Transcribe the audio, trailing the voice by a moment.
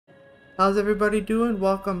How's everybody doing?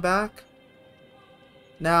 Welcome back.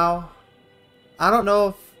 Now, I don't know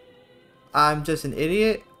if I'm just an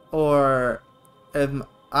idiot or if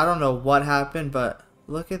I don't know what happened, but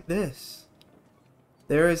look at this.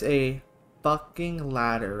 There is a fucking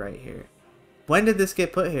ladder right here. When did this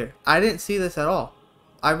get put here? I didn't see this at all.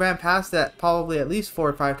 I ran past that probably at least 4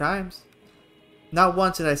 or 5 times. Not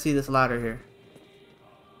once did I see this ladder here.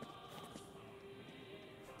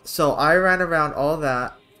 So I ran around all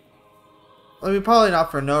that. I mean, probably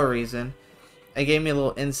not for no reason. It gave me a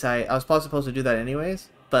little insight. I was probably supposed to do that anyways,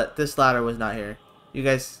 but this ladder was not here. You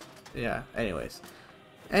guys, yeah, anyways.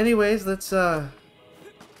 Let's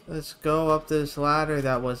go up this ladder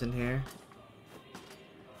that wasn't here.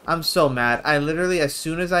 I'm so mad. I literally, as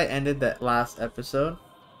soon as I ended that last episode,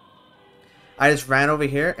 I just ran over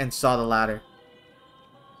here and saw the ladder.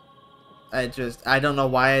 I don't know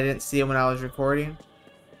why I didn't see it when I was recording.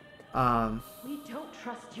 We don't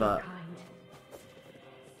trust your but, kind.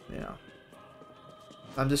 you know,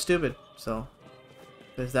 I'm just stupid, so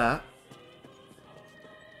there's that.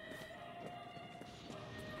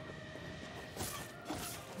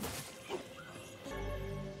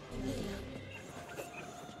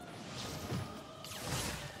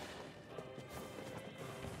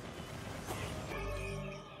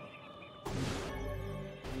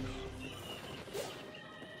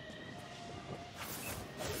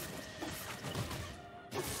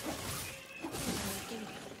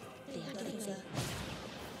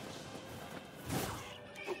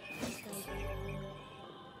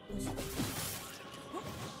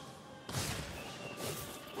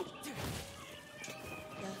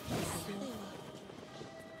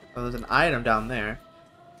 Oh, there's an item down there.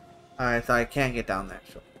 Alright, so I can't get down there.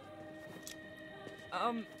 So.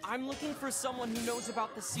 I'm looking for someone who knows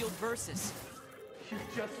about the sealed verses. She's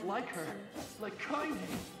just like her, like Kainé.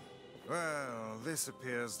 Well, this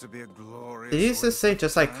appears to be a glorious. Did he just say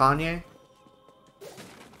just like Kanye?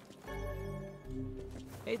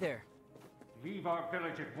 Hey there. Leave our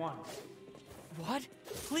village at once. What?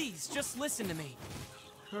 Please, just listen to me.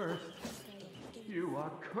 Cursed. You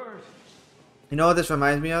are cursed. You know what this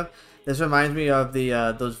reminds me of? This reminds me of the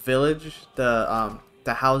those village, the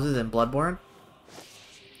houses in Bloodborne.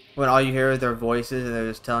 When all you hear is their voices and they're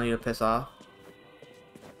just telling you to piss off.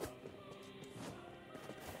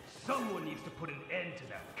 Someone needs to put an end to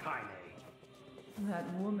that, Kainé.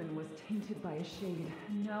 That woman was tainted by a shade.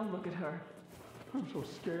 Now look at her. I'm so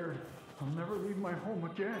scared. I'll never leave my home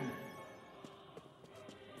again.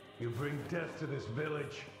 You bring death to this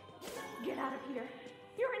village. Get out of here.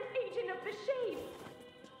 You're an agent of the shade.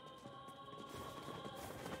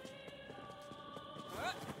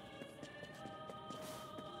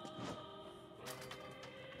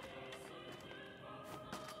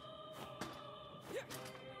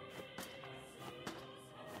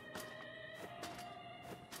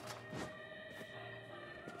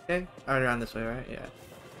 Okay, already around this way, right? Yeah.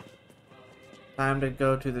 Time to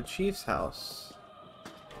go to the chief's house.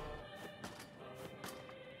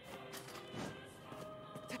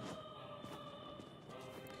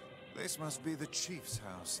 This must be the chief's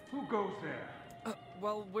house. Who goes there?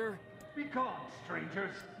 Well, we're... Be gone,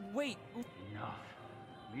 strangers. Wait. Enough.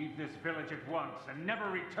 Leave this village at once and never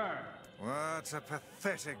return. What a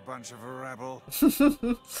pathetic bunch of rabble.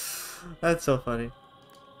 That's so funny.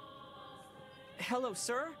 Hello,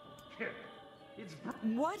 sir? Kid, it's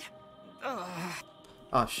What?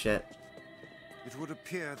 Oh shit. It would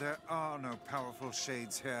appear there are no powerful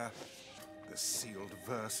shades here. The sealed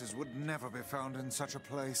verses would never be found in such a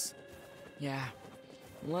place. Yeah.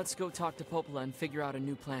 Let's go talk to Popola and figure out a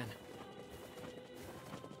new plan.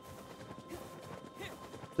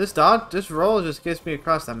 This roll just gets me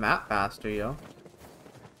across the map faster, yo.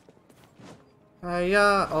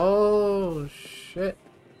 Yeah. Oh shit.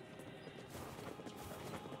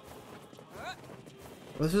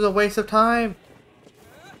 This is a waste of time.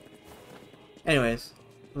 Anyways,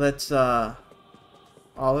 let's all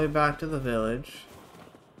the way back to the village.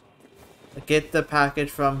 Get the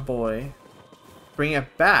package from Boy. Bring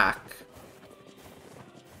it back.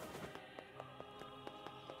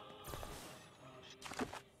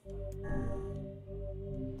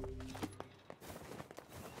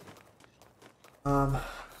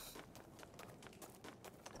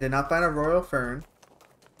 Did not find a royal fern.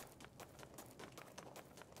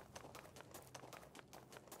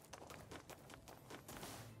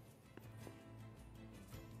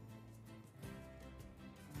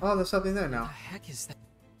 Oh, there's something there What now. the heck is that?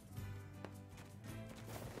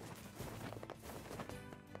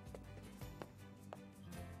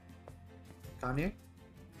 Kanye?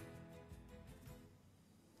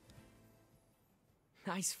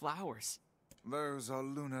 Nice flowers. Those are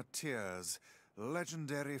lunar tears,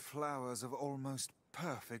 legendary flowers of almost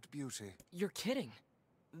perfect beauty. You're kidding.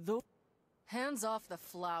 Though. Hands off the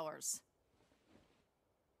flowers.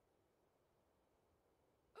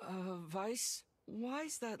 Vice?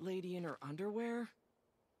 Why's that lady in her underwear?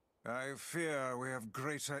 I fear we have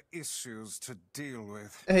greater issues to deal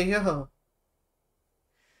with. Hey, yo.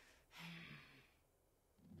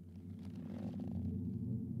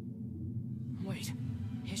 Wait,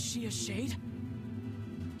 is she a shade?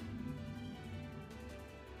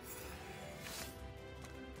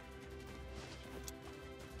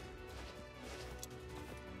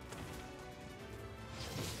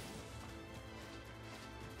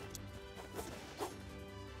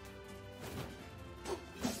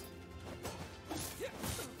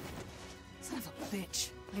 Son of a bitch.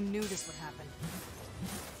 I knew this would happen.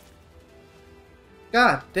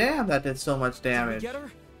 God damn, that did so much Did we damage. get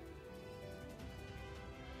her?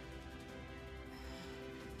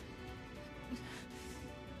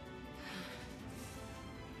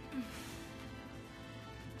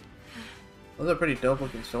 Those are pretty dope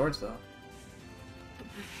looking swords, though.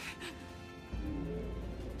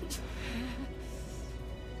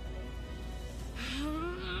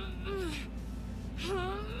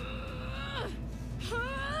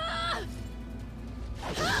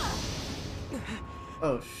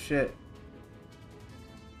 Oh shit.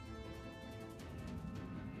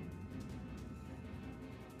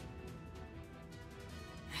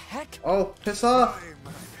 Heck! Oh, piss off!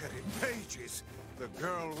 By my very pages, the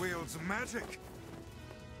girl wields magic.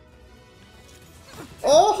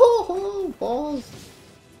 Oh, balls!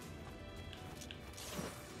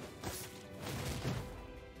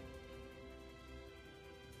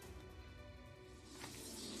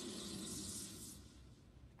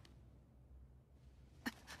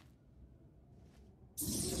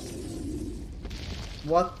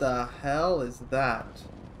 What the hell is that?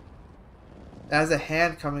 It has a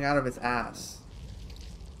hand coming out of its ass.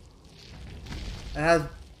 It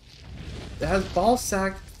has ball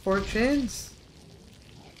sack for chins.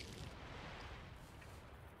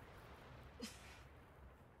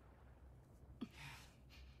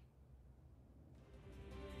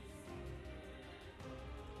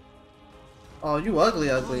 Oh, you ugly.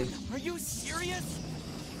 Are you serious?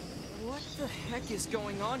 What the heck is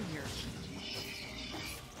going on here?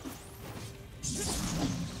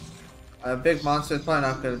 A big monster is probably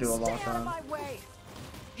not gonna do a Stay lot out of time. my way!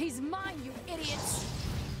 He's mine, you idiots!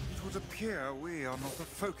 It would appear we are not the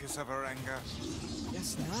focus of her anger.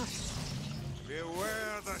 Guess not.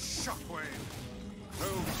 Beware the shockwave.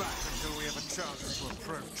 Hold back until we have a chance to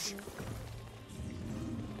approach.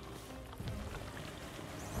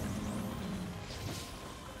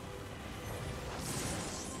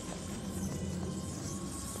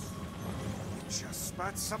 Just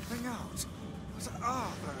spat something out. What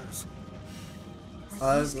are those?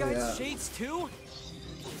 These guys Yeah. shades too?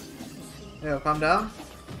 Yo, calm down.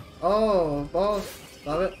 Oh, balls.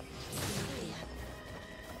 Love it.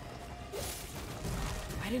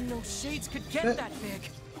 I didn't know shades could get Shit. that big.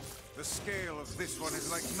 The scale of this one is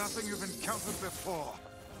like nothing you've encountered before.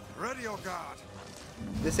 Ready your guard.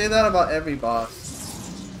 They say that about every boss.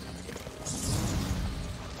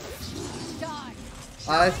 Die!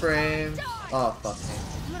 Iframe. Oh, fuck me.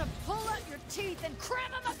 I'm gonna pull out your teeth and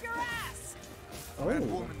cram them up your ass! That Oh.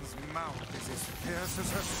 woman's mouth is as fierce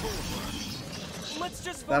as her sword. Let's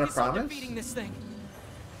just that a focus on promise? defeating this thing.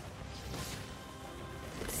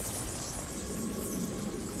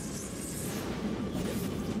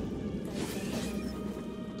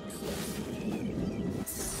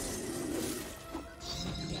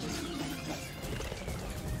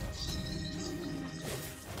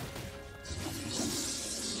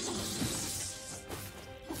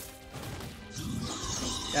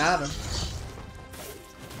 Got him.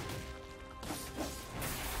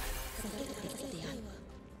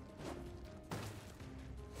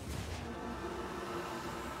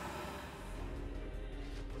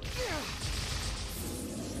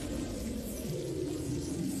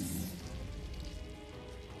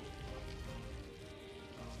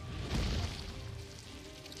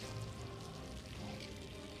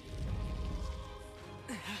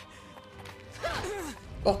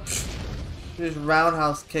 Oh, psh. This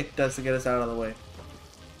roundhouse kick does to get us out of the way.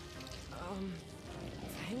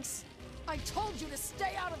 Thanks? I told you to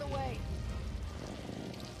stay out of the way!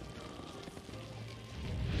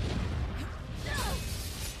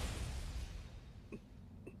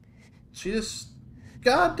 She just...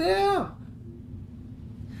 Goddamn!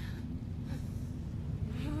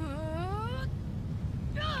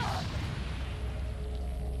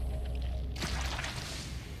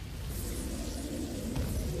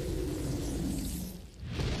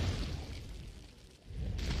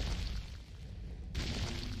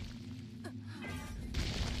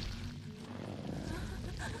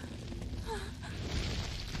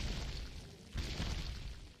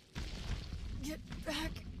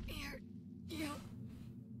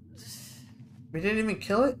 We didn't even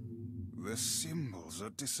kill it? The symbols are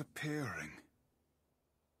disappearing.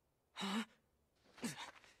 Huh?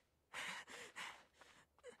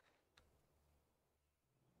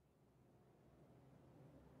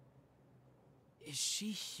 Is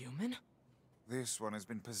she human? This one has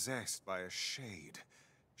been possessed by a shade.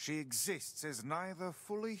 She exists as neither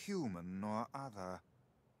fully human nor other.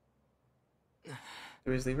 Do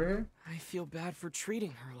we just leave her here? I feel bad for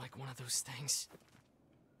treating her like one of those things.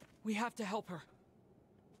 We have to help her.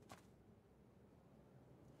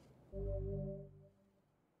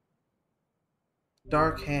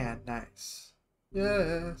 Dark hand, nice.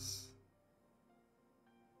 Yes.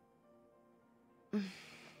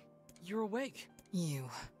 You're awake. You.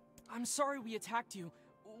 I'm sorry we attacked you.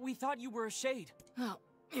 We thought you were a shade. Oh,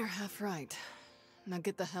 you're half right. Now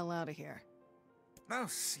get the hell out of here. Now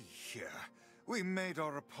see here. We made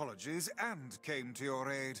our apologies and came to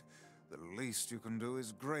your aid. The least you can do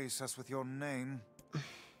is grace us with your name.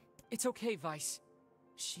 It's okay, Vice.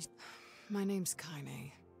 She's... My name's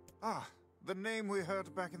Kainé. Ah, the name we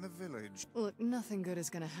heard back in the village. Look, nothing good is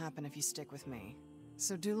gonna happen if you stick with me.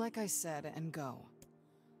 So do like I said and go.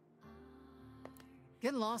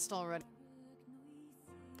 Get lost already.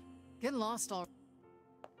 Get lost already.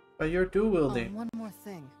 But you're dual wielding. Oh, one more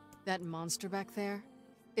thing. That monster back there,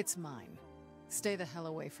 it's mine. Stay the hell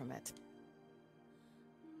away from it.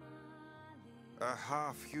 A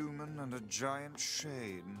half-human and a giant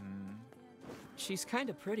shade. She's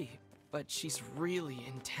kinda pretty, but she's really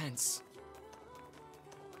intense.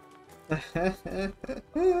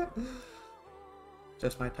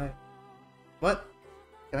 Just my type. What?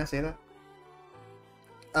 Can I say that?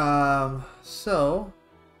 So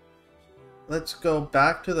let's go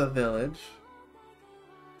back to the village.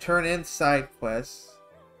 Turn in side quests.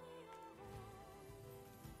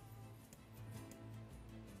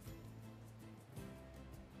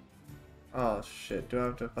 Oh shit, do I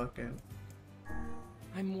have to fucking...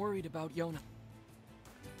 I'm worried about Yona.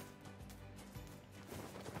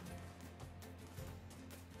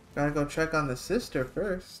 Gotta go check on the sister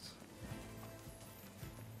first.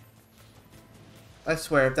 I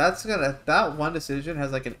swear, if that's gonna... if that one decision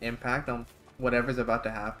has like an impact on whatever's about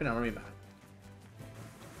to happen, I'm gonna be mad.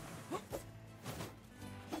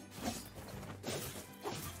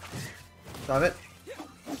 Stop it.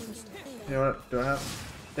 You know what? Do I have...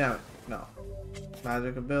 Damn it. No.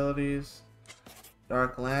 Magic abilities.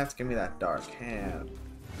 Dark Lance. Give me that dark hand.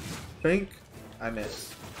 Brink. I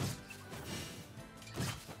miss.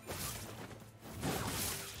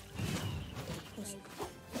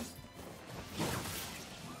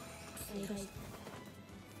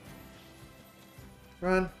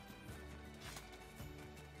 Run.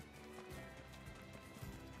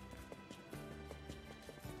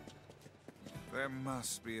 There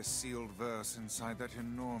must be a sealed verse inside that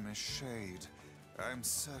enormous shade. I'm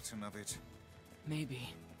certain of it.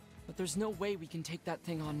 Maybe. But there's no way we can take that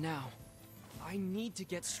thing on now. I need to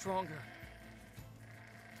get stronger.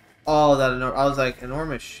 Oh, that I was like,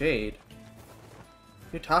 enormous shade.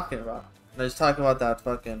 What are you talking about? I was talking about that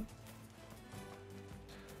fucking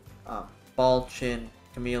ball chin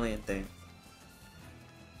chameleon thing.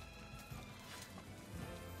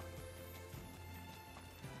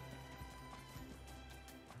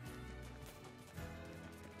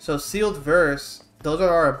 So sealed verse, those are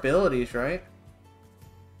our abilities, right?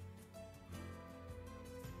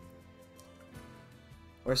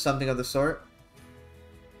 Or something of the sort.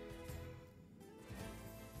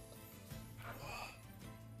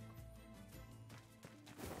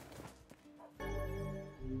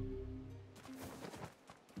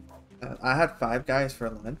 I had 5 guys for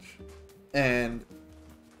lunch, and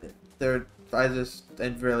I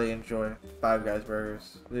really enjoy 5 Guys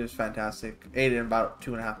burgers. It was fantastic. Ate it in about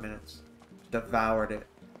 2.5 minutes. Devoured it.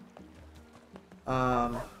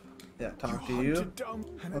 Yeah, talk to you.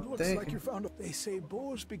 And it looks like you found a... They say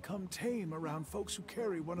boars become tame around folks who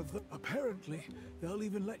carry one of them. Apparently, they'll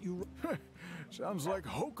even let you... Sounds like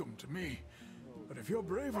hokum to me. But if you're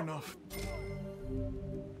brave enough...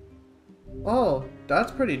 Oh,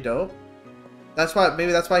 that's pretty dope. That's why,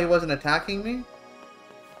 maybe that's why he wasn't attacking me?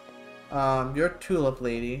 You're Tulip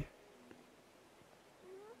Lady.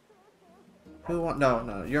 Who want...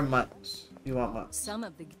 No, you're Mutts. You want Mutts. Some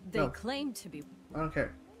of they claim to be... I don't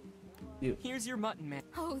care. You. Here's your mutton, man.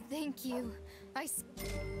 Oh, thank you.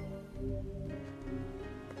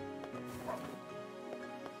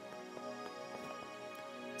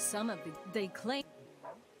 Some of they claim...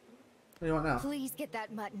 What do you want now? Please get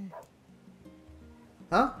that mutton.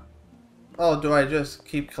 Huh? Oh, do I just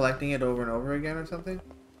keep collecting it over and over again or something?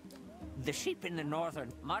 The sheep in the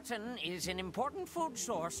northern mutton is an important food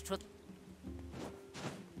source to...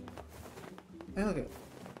 Hey, look at it.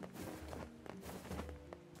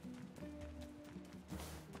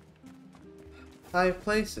 High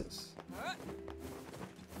places.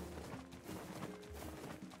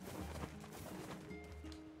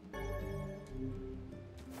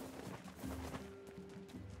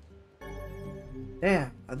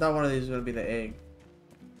 Damn, I thought one of these was gonna be the egg.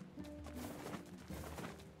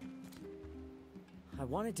 I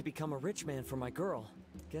wanted to become a rich man for my girl.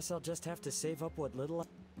 Guess I'll just have to save up what little.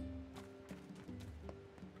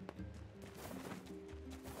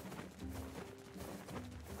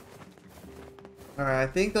 Alright, I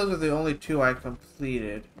think those are the only two I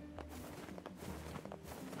completed.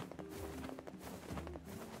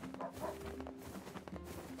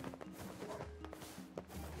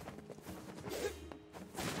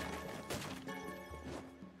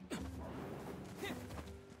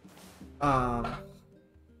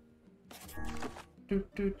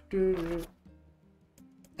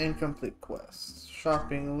 Incomplete quests.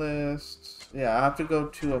 Shopping list. Yeah, I have to go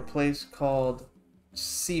to a place called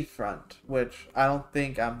Seafront, which I don't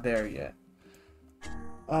think I'm there yet.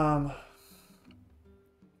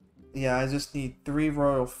 Yeah, I just need 3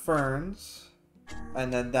 royal ferns,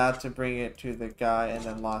 and then that to bring it to the guy, and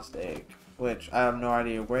then lost egg, which I have no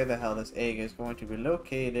idea where the hell this egg is going to be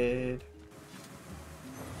located.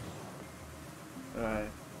 Alright,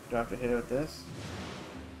 do I have to hit it with this?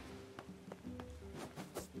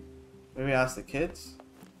 Maybe ask the kids?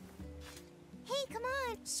 Hey, come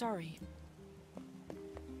on! Sorry.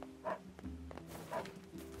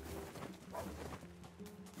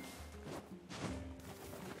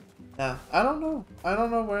 Yeah, I don't know. I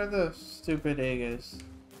don't know where the stupid egg is.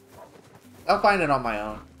 I'll find it on my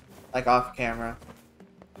own. Like off camera.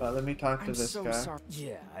 But let me talk to this guy. Sorry.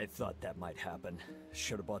 Yeah, I thought that might happen.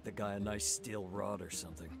 Should have bought the guy a nice steel rod or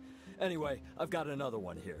something. Anyway, I've got another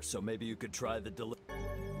one here, so maybe you could try the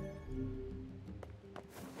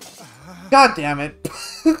God damn it.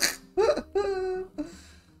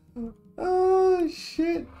 Oh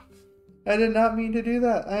shit. I did not mean to do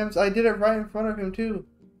that. I did it right in front of him too.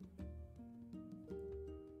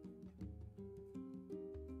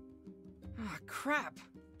 Ah, crap.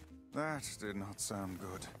 That did not sound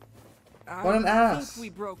good. What an I ass. think we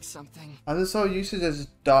broke something. I'm just so used to just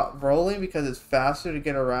rolling because it's faster to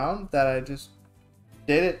get around that I just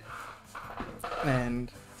did it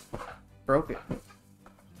and broke it.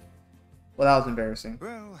 Well, that was embarrassing.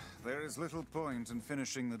 Well, there is little point in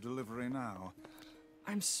finishing the delivery now.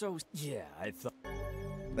 I'm so... Yeah, I thought...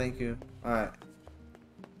 Thank you. Alright.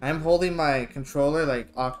 I'm holding my controller like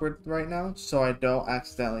awkward right now so I don't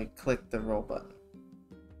accidentally click the roll button.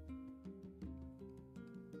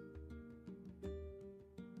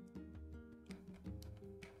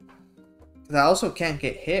 Cause I also can't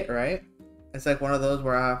get hit, right? It's like one of those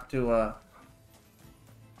where I have to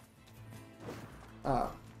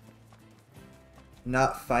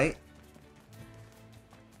not fight.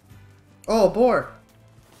 Oh, a boar!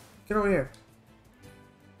 Get over here.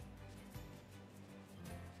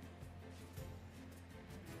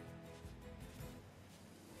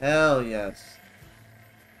 Hell yes.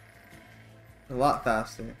 A lot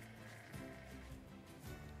faster.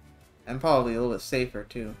 And probably a little bit safer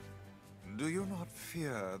too. Do you not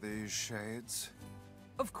fear these shades?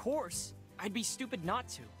 Of course. I'd be stupid not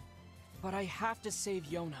to. But I have to save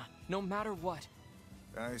Yona, no matter what.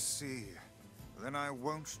 I see. Then I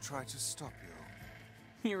won't try to stop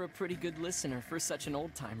you. You're a pretty good listener for such an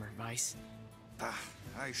old-timer, Vice. Ah,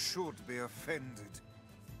 I should be offended.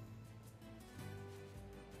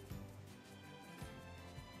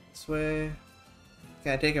 This way.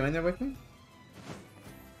 Can I take him in there with me?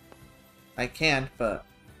 I can't, but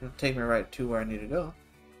it'll take me right to where I need to go.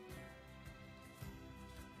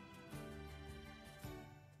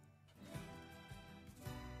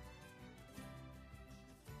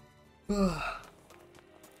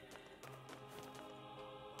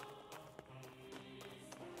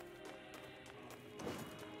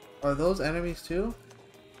 Are those enemies too?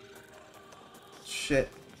 Shit.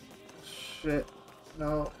 Shit.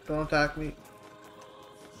 No, don't attack me.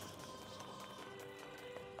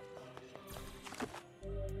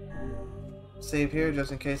 Save here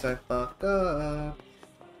just in case I fuck up.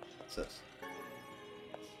 What's this?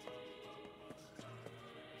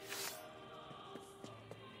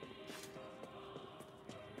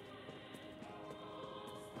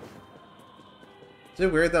 Is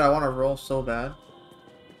it weird that I want to roll so bad?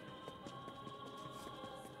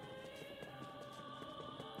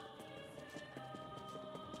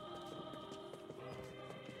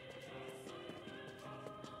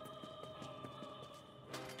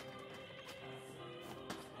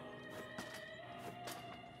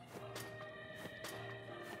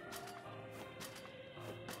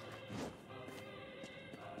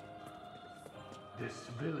 This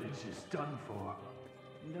village is done for.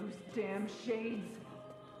 Those damn shades.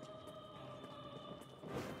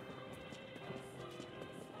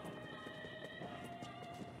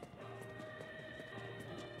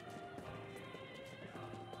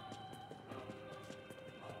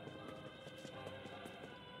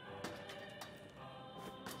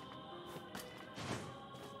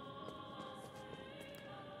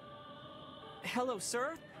 Hello,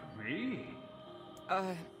 sir? Me?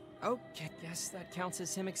 Okay, guess that counts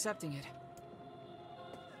as him accepting it.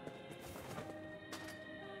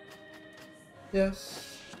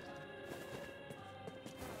 Yes.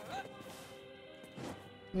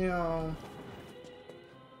 Meow.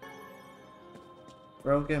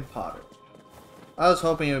 Broken pottery. I was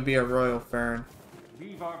hoping it would be a royal fern.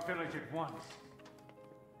 Leave our village at once.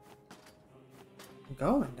 I'm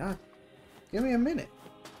going, God. Give me a minute.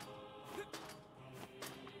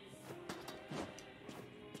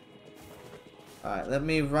 Alright, let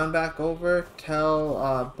me run back over,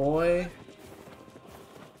 tell boy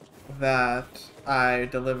that I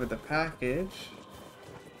delivered the package.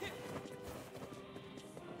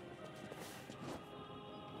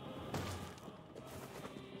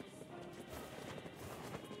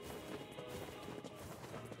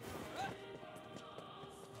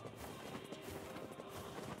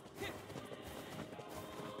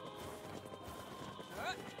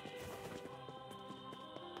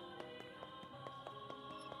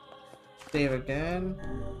 Save again.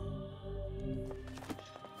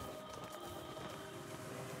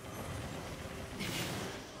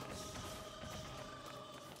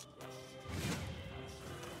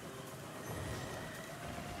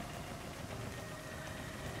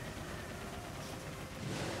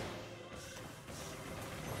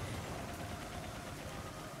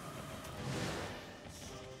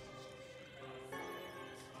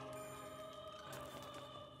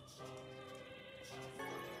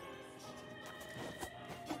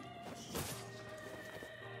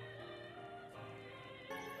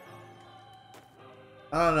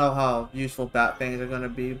 I don't know how useful bat fangs are gonna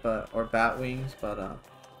be, or bat wings, but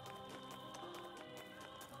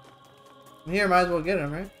here, might as well get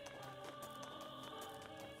him, right?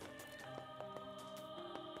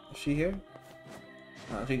 Is she here?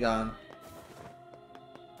 Oh, she gone.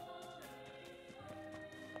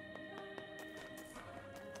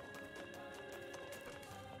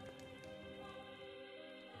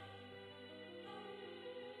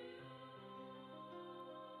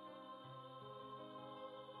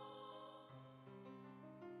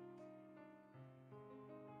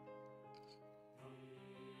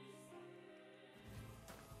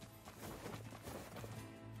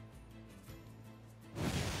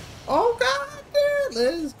 Oh God, dude,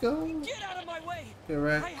 let's go. Get out of my way!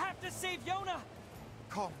 Correct. I have to save Yona!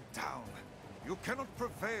 Calm down. You cannot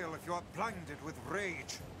prevail if you are blinded with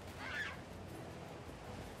rage.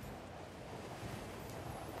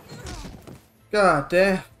 God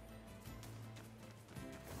damn.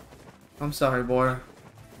 I'm sorry, boy.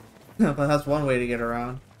 But that's one way to get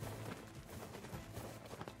around.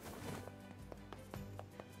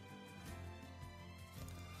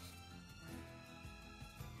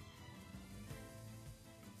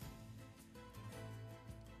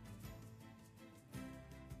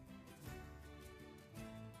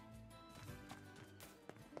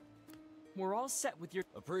 We're all set with your...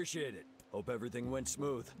 Appreciate it. Hope everything went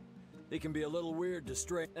smooth. It can be a little weird to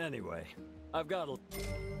stray. Anyway, I've got a...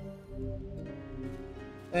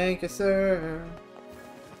 Thank you, sir.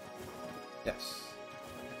 Yes.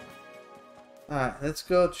 Alright, let's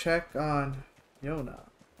go check on Yona.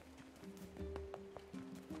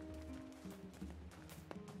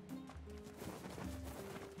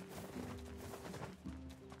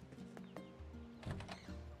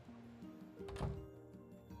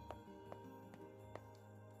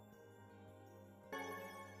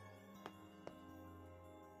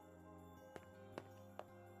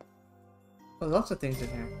 Oh, lots of things in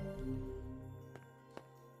here.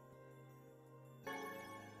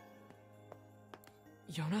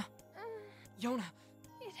 Yona? Yona!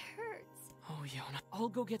 It hurts. Oh, Yona. I'll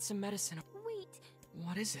go get some medicine. Wait.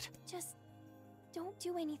 What is it? Just don't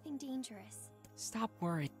do anything dangerous. Stop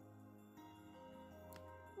worrying.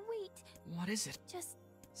 Wait. What is it? Just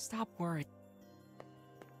stop worrying.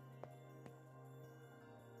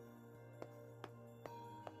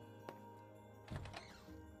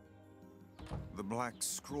 The Black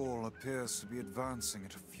Scrawl appears to be advancing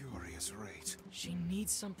at a furious rate. She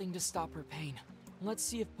needs something to stop her pain. Let's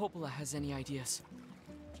see if Popola has any ideas.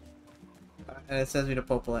 And it sends me to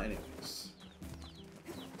Popola anyways.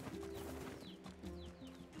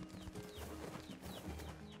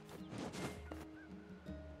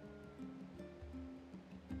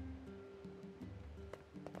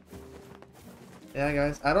 Yeah,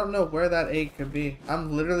 guys, I don't know where that egg could be.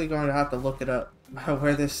 I'm literally going to have to look it up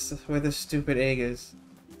where this stupid egg is.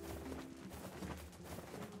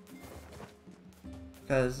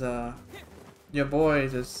 Because your boy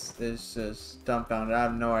is just dumbfounded. I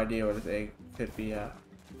have no idea where this egg could be at.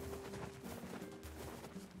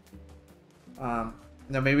 Now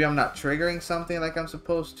maybe I'm not triggering something like I'm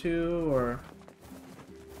supposed to, or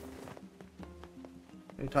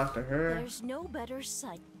maybe talk to her. There's no better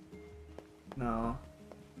sight. No.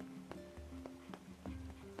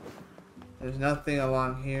 There's nothing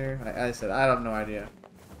along here. I said I have no idea.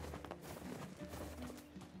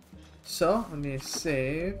 So let me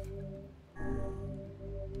save.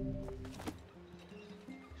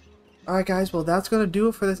 Alright guys, well that's going to do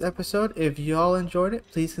it for this episode. If y'all enjoyed it,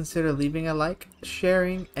 please consider leaving a like,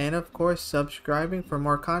 sharing, and of course subscribing for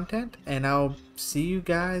more content. And I'll see you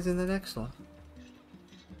guys in the next one.